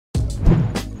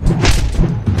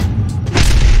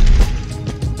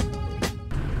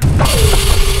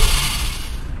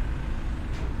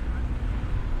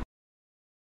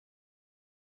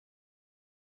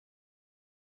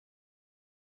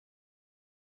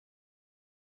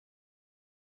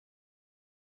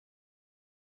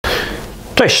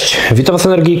Cześć, witam Was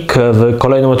NRGeek w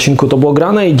kolejnym odcinku To było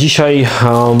grane i dzisiaj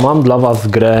mam dla Was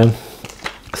grę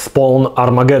Spawn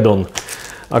Armageddon.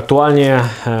 Aktualnie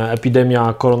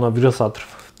epidemia koronawirusa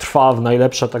trwa w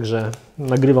najlepsze, także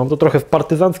nagrywam to trochę w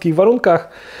partyzanckich warunkach,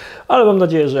 ale mam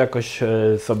nadzieję, że jakoś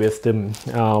sobie z tym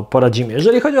poradzimy.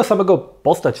 Jeżeli chodzi o samego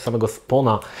postać, samego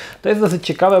Spawna, to jest dosyć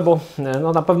ciekawe, bo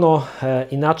no, na pewno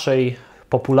inaczej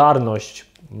popularność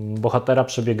bohatera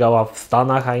przebiegała w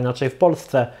Stanach, a inaczej w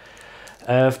Polsce.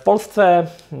 W Polsce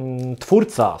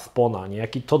twórca Spawna,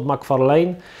 niejaki Todda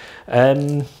McFarlane,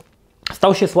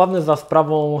 stał się sławny za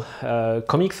sprawą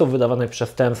komiksów wydawanych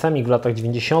przez NRGeek w latach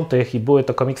 90. i były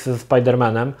to komiksy ze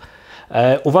Spider-Manem.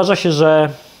 Uważa się, że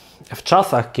w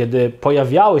czasach, kiedy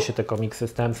pojawiały się te komiksy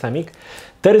z NRGeek,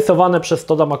 te rysowane przez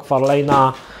Todda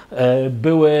McFarlane'a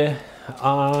były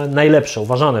najlepsze,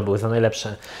 uważane były za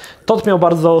najlepsze. Todd miał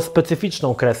bardzo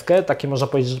specyficzną kreskę, takie można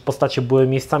powiedzieć, że postacie były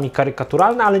miejscami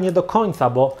karykaturalne, ale nie do końca,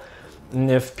 bo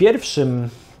w pierwszym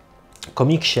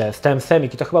komiksie z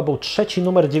NRGeek, i to chyba był trzeci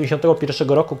numer 91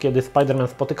 roku, kiedy Spider-Man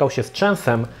spotykał się z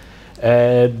Chansem,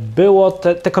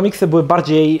 te komiksy były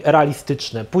bardziej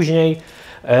realistyczne. Później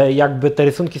jakby te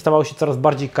rysunki stawały się coraz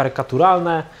bardziej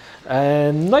karykaturalne,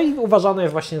 no i uważane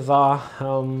jest właśnie za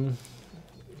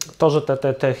to, że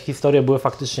te historie były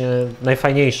faktycznie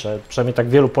najfajniejsze, przynajmniej tak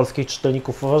wielu polskich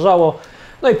czytelników uważało.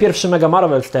 No i pierwszy Mega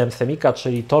Marvel z NRGeeka,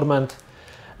 czyli Torment,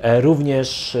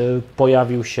 również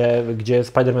pojawił się, gdzie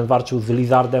Spider-Man walczył z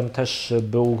Lizardem, też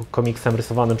był komiksem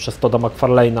rysowanym przez Todda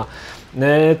McFarlane'a.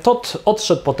 Todd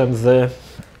odszedł potem z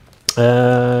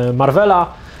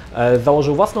Marvela,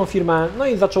 założył własną firmę, no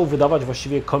i zaczął wydawać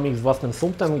właściwie komiks własnym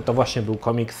sumptem i to właśnie był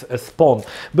komiks Spawn.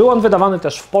 Był on wydawany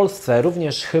też w Polsce,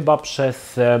 również chyba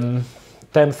przez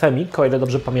NRGeek, o ile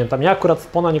dobrze pamiętam. Ja akurat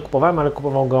Spawna nie kupowałem, ale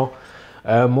kupował go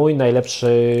mój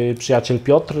najlepszy przyjaciel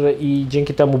Piotr i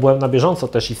dzięki temu byłem na bieżąco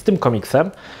też i z tym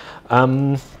komiksem.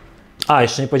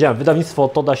 Jeszcze nie powiedziałem, wydawnictwo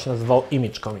Todda się nazywało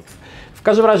Image Comics. W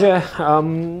każdym razie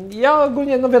ja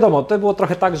ogólnie, no wiadomo, to było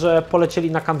trochę tak, że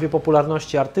polecieli na kanwie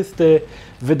popularności artysty,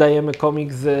 wydajemy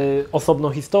komiks z osobną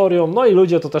historią, no i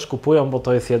ludzie to też kupują, bo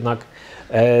to jest jednak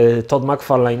Todd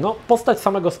McFarlane. No, postać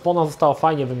samego Spawna została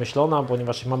fajnie wymyślona,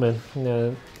 ponieważ mamy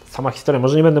sama historia,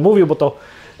 może nie będę mówił, bo to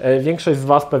większość z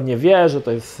Was pewnie wie, że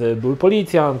to jest były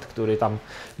policjant, który tam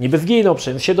niby zginął,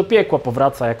 przeniósł się do piekła,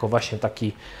 powraca jako właśnie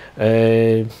taki,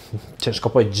 ciężko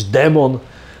powiedzieć, demon,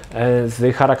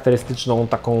 z charakterystyczną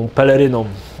taką peleryną.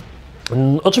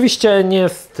 Oczywiście nie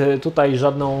jest tutaj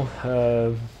żadną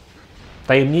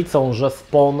tajemnicą, że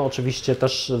Spawn oczywiście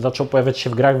też zaczął pojawiać się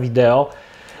w grach wideo.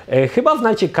 Chyba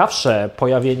najciekawsze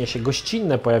pojawienie się,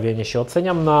 gościnne pojawienie się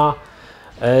oceniam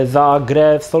za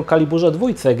grę w Soul Caliburze 2,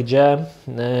 gdzie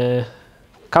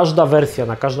każda wersja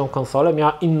na każdą konsolę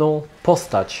miała inną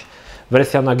postać.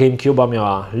 Wersja na GameCube'a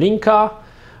miała Linka,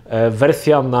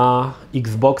 wersja na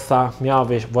Xboxa miała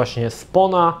właśnie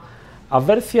Spawna, a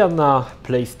wersja na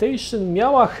PlayStation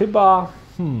miała chyba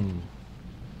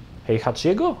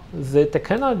Heihachiego z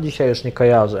Tekkena? Dzisiaj już nie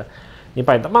kojarzę. Nie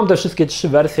pamiętam. Mam te wszystkie trzy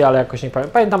wersje, ale jakoś nie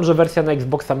pamiętam. Pamiętam, że wersja na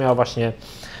Xboxa miała właśnie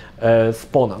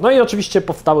Spawna. No i oczywiście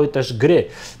powstały też gry.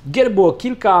 Gier było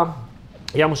kilka.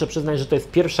 Ja muszę przyznać, że to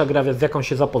jest pierwsza gra, z jaką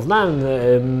się zapoznałem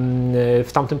w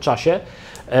tamtym czasie.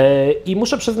 I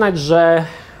muszę przyznać, że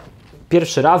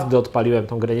pierwszy raz, gdy odpaliłem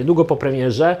tą grę niedługo po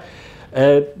premierze,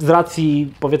 z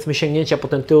racji powiedzmy sięgnięcia po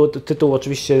ten tytuł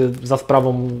oczywiście za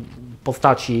sprawą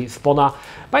postaci Spawna,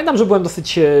 pamiętam, że byłem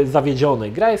dosyć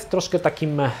zawiedziony. Gra jest troszkę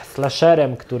takim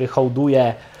slasherem, który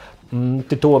hołduje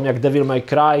tytułom jak Devil May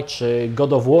Cry czy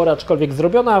God of War, aczkolwiek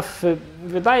zrobiona w,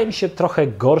 wydaje mi się, trochę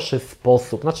gorszy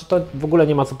sposób. Znaczy to w ogóle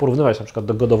nie ma co porównywać na przykład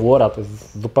do God of War'a, to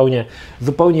jest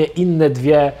zupełnie inne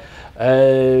dwie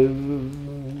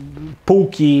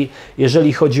półki,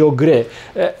 jeżeli chodzi o gry,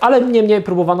 ale niemniej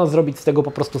próbowano zrobić z tego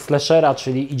po prostu slashera,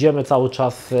 czyli idziemy cały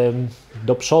czas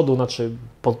do przodu, znaczy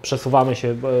przesuwamy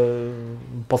się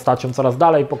postacią coraz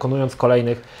dalej, pokonując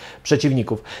kolejnych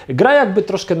przeciwników. Gra jakby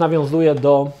troszkę nawiązuje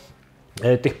do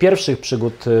tych pierwszych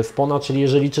przygód Spawna, czyli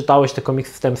jeżeli czytałeś te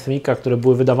komiksy z NRGeeka, które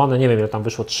były wydawane, nie wiem ile tam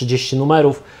wyszło, 30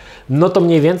 numerów, no to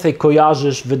mniej więcej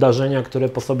kojarzysz wydarzenia, które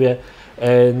po sobie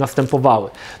następowały.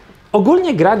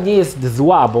 Ogólnie gra nie jest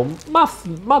zła, bo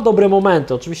ma dobre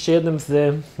momenty. Oczywiście jednym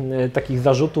z takich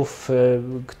zarzutów,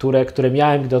 które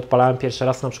miałem, gdy odpalałem pierwszy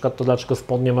raz, na przykład to, dlaczego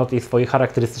Spawn nie ma tej swojej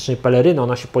charakterystycznej peleryny.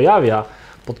 Ona się pojawia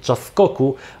podczas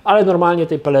skoku, ale normalnie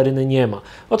tej peleryny nie ma.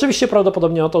 Oczywiście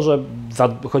prawdopodobnie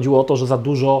chodziło o to, że za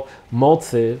dużo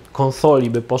mocy konsoli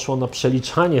by poszło na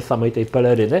przeliczanie samej tej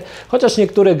peleryny, chociaż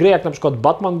niektóre gry, jak na przykład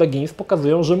Batman Begins,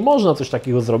 pokazują, że można coś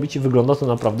takiego zrobić i wygląda to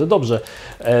naprawdę dobrze.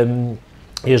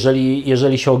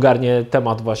 jeżeli się ogarnie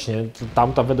temat właśnie.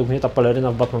 Tamta według mnie ta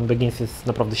peleryna w Batman Begins jest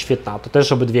naprawdę świetna. To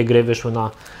też obydwie gry wyszły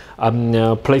na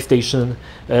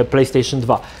PlayStation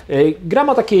 2. Gra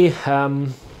ma taki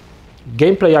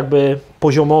gameplay jakby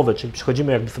poziomowy, czyli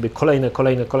przechodzimy jakby sobie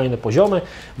kolejne poziomy,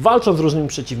 walcząc z różnymi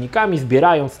przeciwnikami,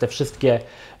 zbierając te wszystkie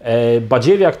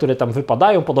badziewia, które tam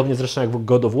wypadają, podobnie zresztą jak w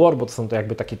God of War, bo to są to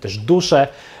jakby takie też dusze.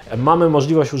 Mamy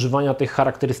możliwość używania tych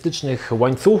charakterystycznych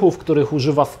łańcuchów, których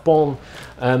używa Spawn,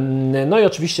 no i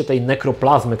oczywiście tej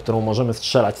nekroplazmy, którą możemy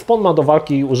strzelać. Spawn ma do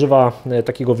walki, używa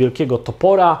takiego wielkiego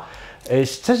topora.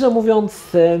 Szczerze mówiąc,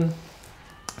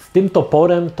 z tym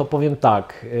toporem to powiem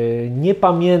tak, nie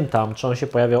pamiętam, czy on się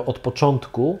pojawiał od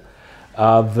początku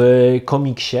w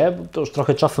komiksie, to już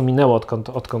trochę czasu minęło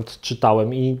odkąd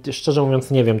czytałem i szczerze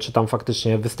mówiąc nie wiem, czy tam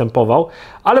faktycznie występował,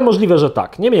 ale możliwe, że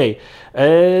tak. Niemniej,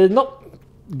 no,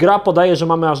 gra podaje, że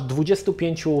mamy aż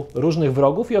 25 różnych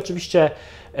wrogów i oczywiście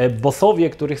bossowie,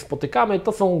 których spotykamy,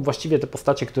 to są właściwie te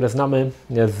postacie, które znamy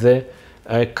z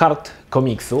kart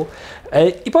komiksu.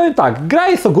 I powiem tak, gra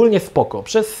jest ogólnie spoko.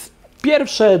 Przez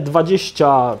pierwsze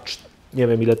 20, nie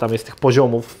wiem ile tam jest tych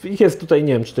poziomów, ich jest tutaj,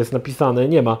 nie wiem czy to jest napisane,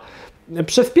 nie ma.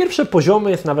 Przez pierwsze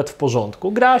poziomy jest nawet w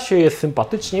porządku, gra się, jest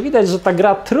sympatycznie, widać, że ta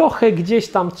gra trochę gdzieś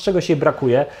tam czegoś jej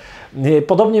brakuje.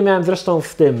 Podobnie miałem zresztą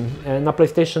z tym na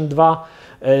PlayStation 2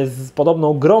 z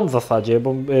podobną grą w zasadzie,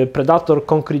 bo Predator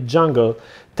Concrete Jungle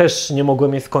też nie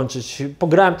mogłem jej skończyć.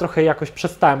 Pograłem trochę, jakoś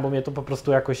przestałem, bo mnie to po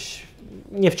prostu jakoś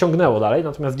nie wciągnęło dalej,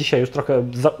 natomiast dzisiaj już trochę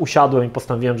usiadłem i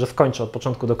postanowiłem, że skończę od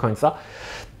początku do końca.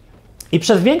 I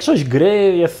przez większość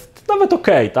gry jest nawet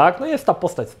okej, tak? No jest ta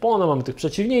postać Spawna, mamy tych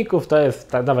przeciwników, to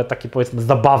jest nawet takie powiedzmy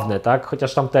zabawne, tak?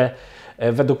 Chociaż tam te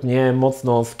według mnie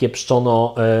mocno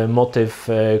skiepszczono motyw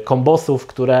kombosów,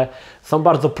 które są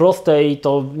bardzo proste i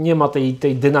to nie ma tej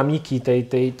dynamiki,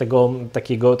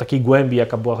 takiej głębi,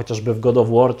 jaka była chociażby w God of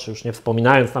War, czy już nie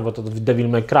wspominając nawet o Devil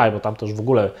May Cry, bo tam to już w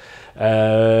ogóle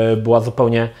była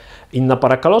zupełnie inna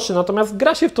para kaloszy, natomiast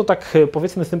gra się w to tak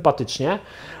powiedzmy sympatycznie,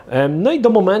 no i do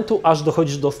momentu, aż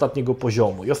dochodzisz do ostatniego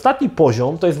poziomu. I ostatni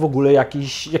poziom to jest w ogóle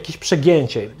jakieś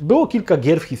przegięcie. Było kilka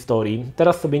gier w historii,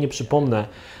 teraz sobie nie przypomnę,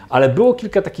 ale było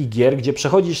kilka takich gier, gdzie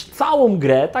przechodzisz całą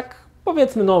grę, tak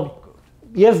powiedzmy, no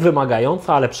jest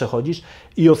wymagająca, ale przechodzisz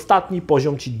i ostatni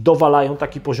poziom Ci dowalają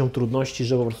taki poziom trudności,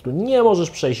 że po prostu nie możesz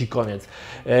przejść i koniec.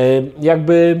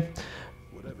 Jakby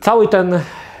cały ten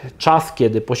czas,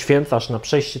 kiedy poświęcasz na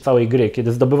przejście całej gry,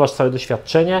 kiedy zdobywasz całe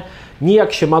doświadczenie,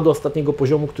 nijak się ma do ostatniego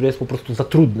poziomu, który jest po prostu za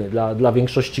trudny dla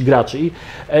większości graczy. I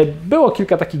było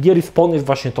kilka takich gier i Spawn jest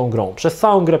właśnie tą grą. Przez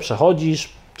całą grę przechodzisz,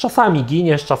 czasami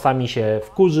giniesz, czasami się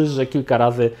wkurzysz, że kilka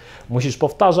razy musisz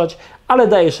powtarzać, ale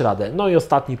dajesz radę. No i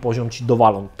ostatni poziom Ci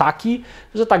dowalą taki,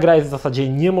 że ta gra jest w zasadzie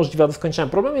niemożliwa do skończenia.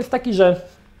 Problem jest taki, że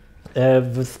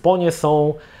w Spawnie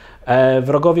są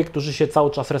wrogowie, którzy się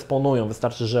cały czas respawnują.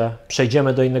 Wystarczy, że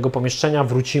przejdziemy do innego pomieszczenia,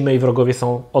 wrócimy i wrogowie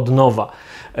są od nowa.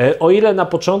 O ile na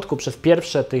początku przez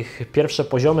pierwsze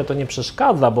poziomy to nie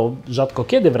przeszkadza, bo rzadko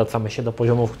kiedy wracamy się do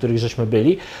poziomów, w których żeśmy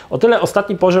byli, o tyle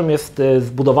ostatni poziom jest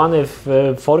zbudowany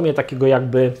w formie takiego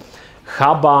jakby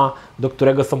huba, do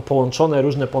którego są połączone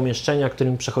różne pomieszczenia,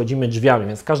 którymi przechodzimy drzwiami,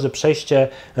 więc każde przejście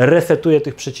resetuje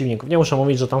tych przeciwników. Nie muszę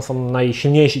mówić, że tam są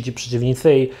najsilniejsi ci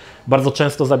przeciwnicy i bardzo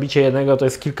często zabicie jednego to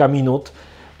jest kilka minut,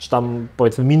 czy tam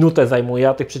powiedzmy minutę zajmuje,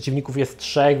 a tych przeciwników jest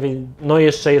 3, no i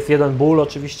jeszcze jest jeden ból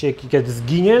oczywiście, kiedy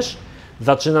zginiesz,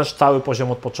 zaczynasz cały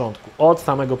poziom od początku. Od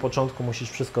samego początku musisz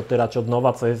wszystko tyrać od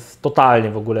nowa, co jest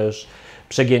totalnie w ogóle już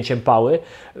przegięciem pały.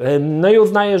 No i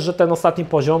uznajesz, że ten ostatni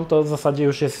poziom to w zasadzie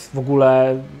już jest w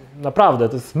ogóle naprawdę,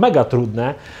 to jest mega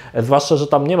trudne, zwłaszcza, że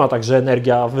tam nie ma tak, że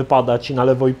energia wypada Ci na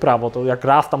lewo i prawo, to jak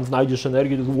raz tam znajdziesz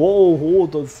energię, to wow,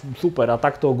 to jest super, a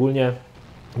tak to ogólnie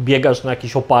biegasz na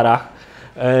jakichś oparach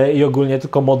i ogólnie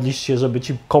tylko modlisz się, żeby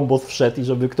Ci kombos wszedł i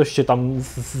żeby ktoś Cię tam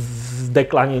z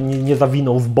dekla nie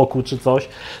zawinął z boku czy coś,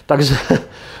 także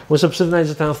muszę przyznać,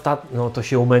 że ten ostatni, no to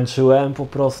się umęczyłem po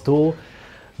prostu.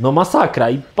 No masakra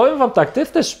i powiem Wam tak, to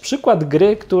jest też przykład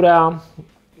gry, która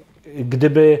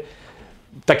gdyby,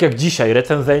 tak jak dzisiaj,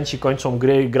 recenzenci kończą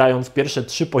gry grając pierwsze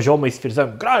 3 poziomy i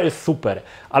stwierdzają, gra jest super,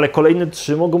 ale kolejne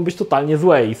 3 mogą być totalnie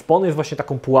złe i Spawn jest właśnie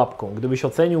taką pułapką. Gdybyś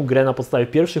ocenił grę na podstawie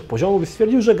pierwszych poziomów i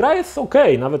stwierdził, że gra jest ok,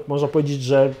 nawet można powiedzieć,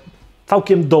 że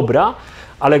całkiem dobra,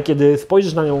 ale kiedy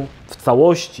spojrzysz na nią w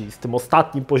całości z tym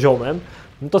ostatnim poziomem,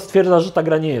 no to stwierdza, że ta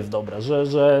gra nie jest dobra,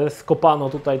 że skopano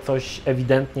tutaj coś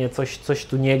ewidentnie, coś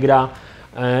tu nie gra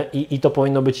i to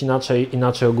powinno być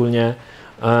inaczej ogólnie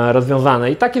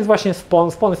rozwiązane. I tak jest właśnie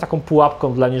Spawn. Spawn jest taką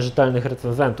pułapką dla nierzetelnych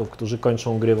recenzentów, którzy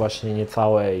kończą gry właśnie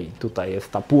niecałe i tutaj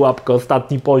jest ta pułapka,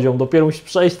 ostatni poziom, dopiero musisz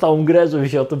przejść całą grę, żeby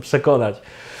się o tym przekonać.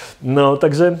 No,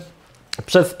 także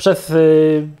Przez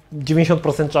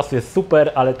 90% czasu jest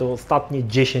super, ale to ostatnie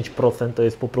 10% to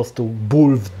jest po prostu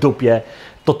ból w dupie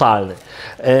totalny.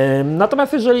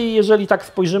 Natomiast jeżeli tak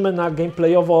spojrzymy na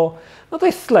gameplayowo, no to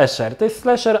jest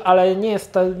slasher, ale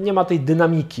nie ma tej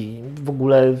dynamiki. W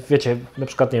ogóle, wiecie, na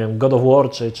przykład, nie wiem, God of War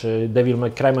czy Devil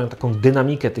May Cry mają taką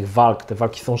dynamikę tych walk, te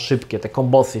walki są szybkie, te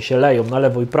kombosy się leją na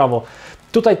lewo i prawo.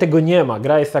 Tutaj tego nie ma,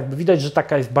 gra jest jakby, widać, że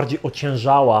taka jest bardziej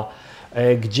ociężała.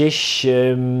 Gdzieś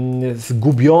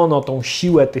zgubiono tą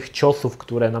siłę tych ciosów,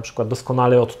 które na przykład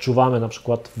doskonale odczuwamy, na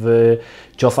przykład w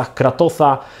ciosach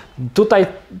Kratosa. Tutaj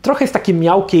trochę jest takie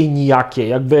miałkie i nijakie,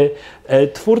 jakby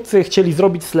twórcy chcieli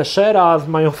zrobić slashera,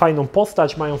 mają fajną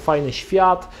postać, mają fajny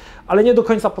świat, ale nie do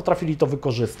końca potrafili to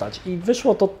wykorzystać i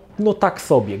wyszło to no tak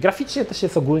sobie. Graficznie też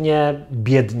jest ogólnie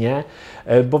biednie,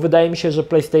 bo wydaje mi się, że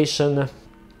PlayStation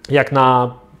jak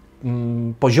na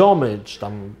poziomy, czy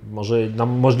tam może na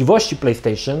możliwości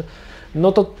PlayStation,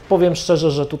 no to powiem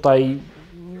szczerze, że tutaj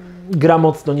gra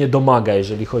mocno nie domaga,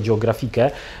 jeżeli chodzi o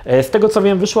grafikę. Z tego co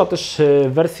wiem, wyszła też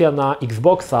wersja na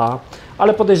Xboxa,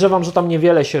 ale podejrzewam, że tam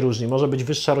niewiele się różni. Może być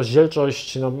wyższa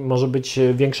rozdzielczość, no, może być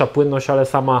większa płynność, ale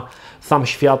sam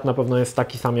świat na pewno jest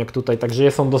taki sam jak tutaj. Także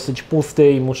jest on dosyć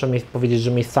pusty i muszę powiedzieć,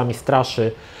 że miejscami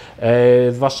straszy.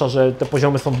 Zwłaszcza, że te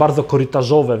poziomy są bardzo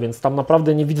korytarzowe, więc tam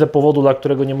naprawdę nie widzę powodu, dla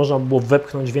którego nie można było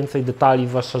wepchnąć więcej detali,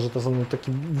 zwłaszcza, że to są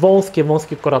takie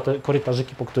wąskie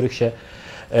korytarzyki,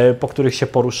 po których się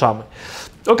poruszamy.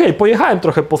 Ok, pojechałem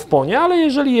trochę po Spawnie, ale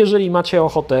jeżeli macie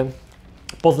ochotę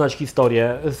poznać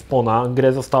historię Spawna,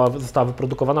 grę została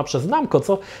wyprodukowana przez Namco,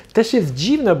 co też jest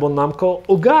dziwne, bo Namco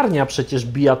ogarnia przecież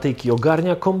bijatyki,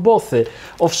 ogarnia kombosy.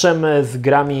 Owszem, z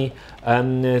grami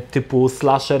typu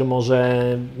slasher może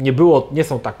nie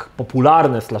są tak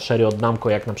popularne slashery od Namco,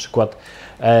 jak na przykład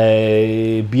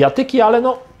bijatyki, ale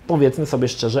no powiedzmy sobie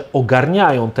szczerze,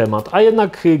 ogarniają temat, a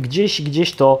jednak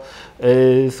gdzieś to,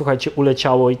 słuchajcie,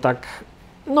 uleciało i tak,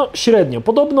 no średnio.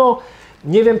 Podobno,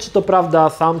 nie wiem czy to prawda,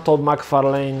 sam Todda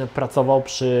McFarlane pracował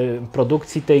przy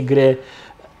produkcji tej gry,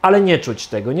 ale nie czuć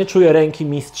tego, nie czuję ręki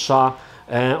mistrza.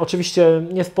 Oczywiście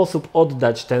nie sposób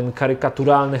oddać ten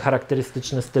karykaturalny,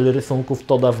 charakterystyczny styl rysunków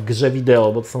Todda w grze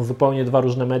wideo, bo to są zupełnie dwa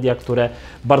różne media, które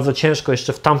bardzo ciężko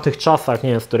jeszcze w tamtych czasach,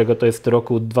 nie wiem z którego to jest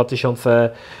roku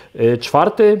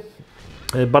 2004,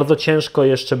 bardzo ciężko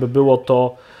jeszcze by było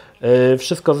to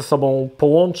wszystko ze sobą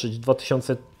połączyć.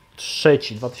 2003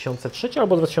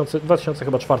 albo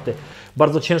 2004.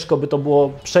 Bardzo ciężko by to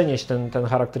było przenieść ten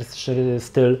charakterystyczny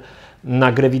styl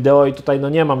na grę wideo i tutaj no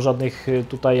nie mam żadnych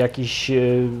tutaj jakichś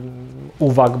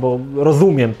uwag, bo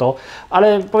rozumiem to,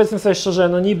 ale powiedzmy sobie szczerze,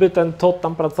 no niby ten Todd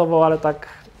tam pracował, ale tak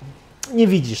nie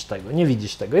widzisz tego.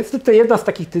 Jest to jedna z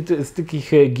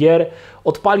takich gier,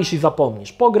 odpalisz i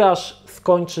zapomnisz. Pograsz,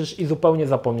 skończysz i zupełnie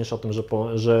zapomnisz o tym,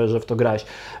 że w to grałeś.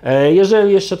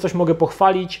 Jeżeli jeszcze coś mogę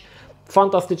pochwalić,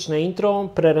 fantastyczne intro,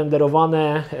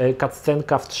 prerenderowane,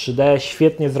 cutscenka w 3D,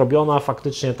 świetnie zrobiona,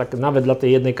 faktycznie tak nawet dla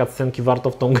tej jednej cutscenki warto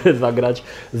w tą grę zagrać,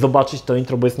 zobaczyć to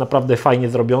intro, bo jest naprawdę fajnie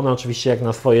zrobione, oczywiście jak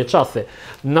na swoje czasy.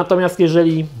 Natomiast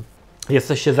jeżeli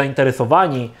jesteście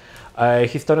zainteresowani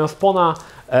historią Spawna,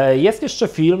 jest jeszcze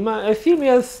film. Film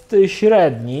jest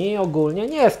średni ogólnie,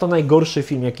 nie jest to najgorszy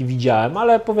film jaki widziałem,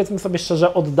 ale powiedzmy sobie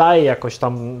szczerze, oddaje jakoś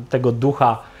tam tego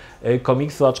ducha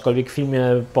komiksu, aczkolwiek film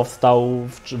powstał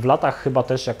w latach chyba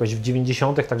też jakoś w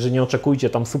 90., także nie oczekujcie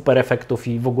tam super efektów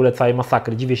i w ogóle całej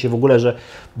masakry. Dziwię się w ogóle, że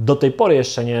do tej pory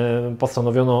jeszcze nie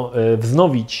postanowiono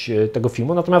wznowić tego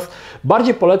filmu, natomiast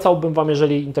bardziej polecałbym Wam,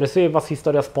 jeżeli interesuje Was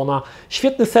historia Spawna,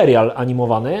 świetny serial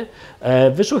animowany.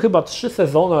 Wyszły chyba 3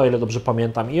 sezony, o ile dobrze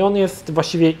pamiętam, i on jest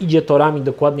właściwie idzie torami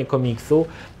dokładnie komiksu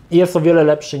i jest o wiele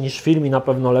lepszy niż film i na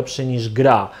pewno lepszy niż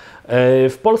gra.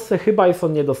 W Polsce chyba jest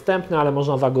on niedostępny, ale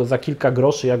można za kilka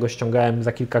groszy, ja go ściągałem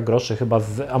za kilka groszy chyba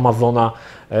z Amazona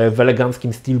w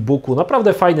eleganckim steelbooku.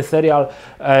 Naprawdę fajny serial.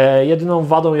 Jedyną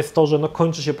wadą jest to, że no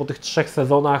kończy się po tych 3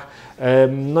 sezonach,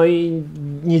 no i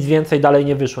nic więcej dalej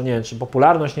nie wyszło. Nie wiem, czy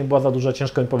popularność nie była za duża,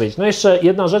 ciężko mi powiedzieć. No jeszcze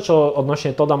jedna rzecz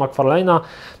odnośnie Todda McFarlane'a.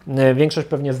 Większość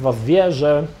pewnie z Was wie,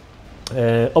 że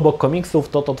obok komiksów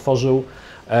to tworzył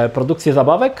produkcję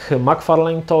zabawek,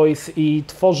 McFarlane Toys, i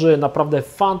tworzy naprawdę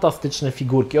fantastyczne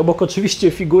figurki. Obok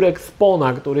oczywiście figurek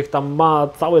Spawna, których tam ma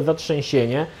całe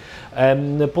zatrzęsienie,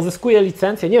 pozyskuje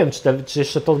licencję. Nie wiem, czy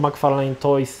jeszcze to McFarlane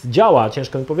Toys działa,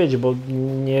 ciężko mi powiedzieć, bo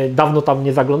dawno tam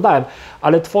nie zaglądałem,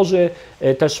 ale tworzy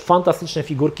też fantastyczne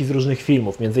figurki z różnych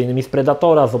filmów, m.in. z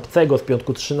Predatora, z Obcego, z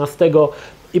Piątku 13.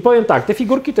 I powiem tak, te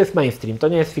figurki to jest mainstream, to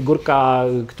nie jest figurka,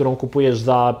 którą kupujesz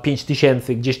za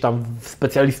 5000 gdzieś tam w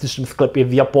specjalistycznym sklepie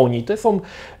w Japonii,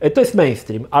 to jest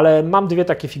mainstream, ale mam 2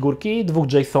 takie figurki, 2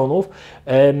 Jasonów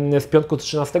z Piątku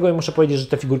 13 i muszę powiedzieć, że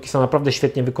te figurki są naprawdę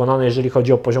świetnie wykonane, jeżeli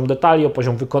chodzi o poziom detali, o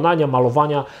poziom wykonania,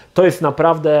 malowania. To jest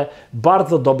naprawdę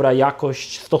bardzo dobra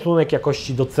jakość, stosunek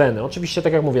jakości do ceny. Oczywiście,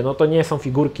 tak jak mówię, no to nie są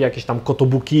figurki jakieś tam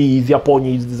kotobuki z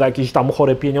Japonii za jakieś tam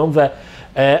chore pieniądze,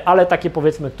 ale takie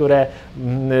powiedzmy, które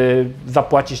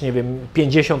zapłacisz, nie wiem,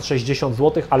 50-60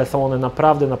 zł, ale są one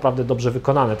naprawdę, naprawdę dobrze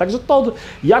wykonane. Także to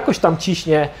jakoś tam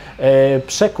ciśnie,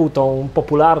 przekuł tą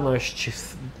popularność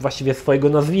właściwie swojego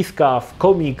nazwiska w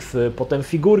komiks, potem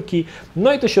figurki,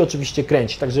 no i to się oczywiście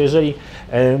kręci. Także jeżeli,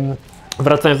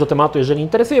 wracając do tematu, jeżeli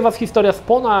interesuje Was historia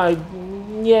Spawna,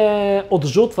 nie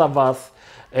odrzuca Was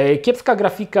kiepska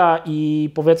grafika i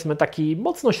powiedzmy taki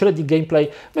mocno średni gameplay,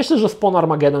 myślę, że Spawn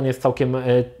Armageddon jest całkiem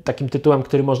takim tytułem,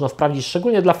 który można sprawdzić,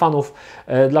 szczególnie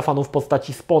dla fanów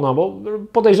postaci Spawna, bo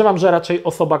podejrzewam, że raczej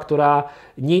osoba, która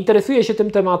nie interesuje się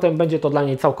tym tematem, będzie to dla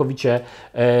niej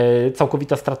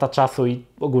całkowita strata czasu i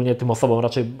ogólnie tym osobom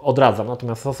raczej odradzam.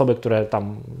 Natomiast osoby, które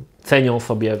tam cenią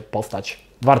sobie postać,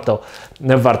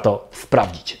 warto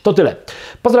sprawdzić. To tyle.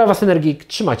 Pozdrawiam Was, NRGeek,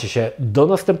 trzymajcie się, do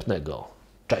następnego.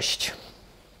 Cześć.